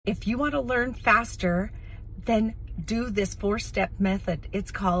If you want to learn faster, then do this 4-step method.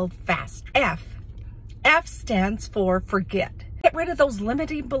 It's called FAST. F. F stands for forget. Get rid of those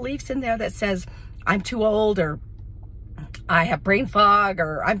limiting beliefs in there that says, I'm too old, or I have brain fog,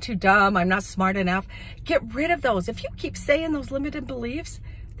 or I'm too dumb, I'm not smart enough. Get rid of those. If you keep saying those limited beliefs,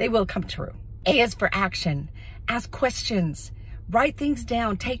 they will come true. A is for action. Ask questions. Write things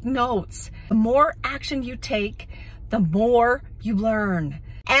down. Take notes. The more action you take, the more you learn.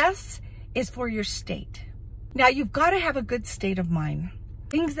 S is for your state. Now, you've got to have a good state of mind.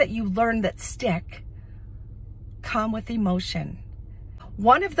 Things that you learn that stick come with emotion.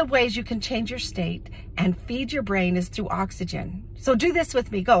 One of the ways you can change your state and feed your brain is through oxygen. So do this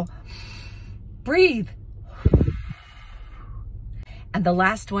with me. Go. Breathe. And the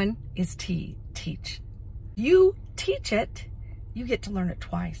last one is T, teach. You teach it, you get to learn it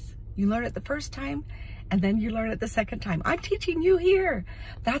twice. You learn it the first time, and then you learn it the second time. I'm teaching you here.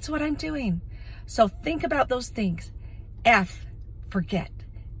 That's what I'm doing. So think about those things. F, forget.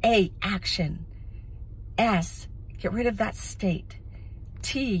 A, action. S, get rid of that state.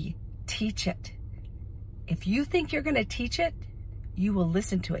 T, teach it. If you think you're going to teach it, you will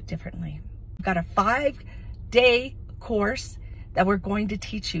listen to it differently. We've got a 5-day course that we're going to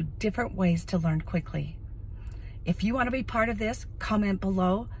teach you different ways to learn quickly. If you want to be part of this, comment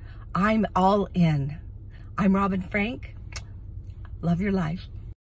below. I'm all in. I'm Robin Frank. Love your life.